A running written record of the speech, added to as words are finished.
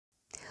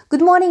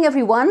Good morning,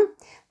 everyone.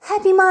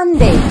 Happy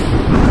Monday.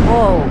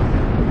 Whoa,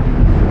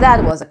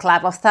 that was a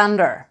clap of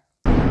thunder.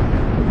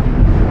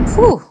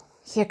 Phew,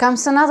 here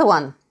comes another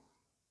one.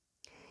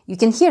 You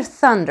can hear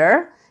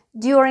thunder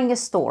during a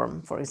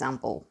storm, for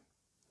example.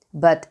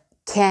 But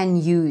can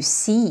you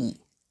see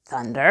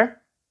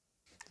thunder?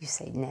 You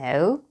say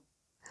no.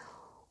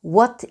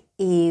 What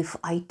if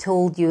I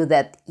told you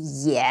that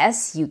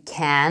yes, you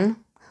can?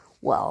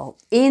 Well,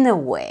 in a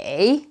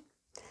way,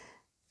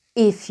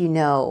 if you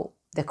know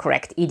the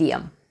correct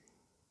idiom.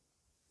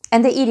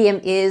 And the idiom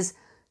is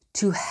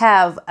to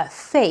have a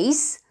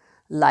face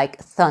like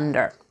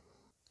thunder.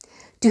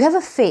 To have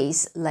a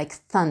face like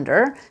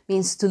thunder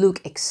means to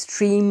look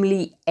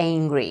extremely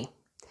angry.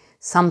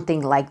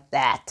 Something like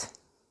that.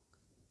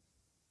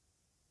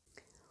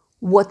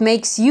 What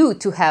makes you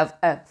to have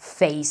a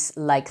face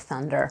like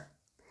thunder?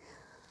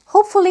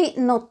 Hopefully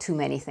not too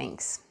many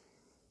things.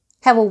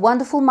 Have a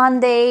wonderful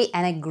Monday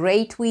and a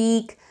great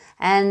week,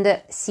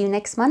 and see you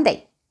next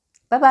Monday.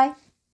 Bye-bye.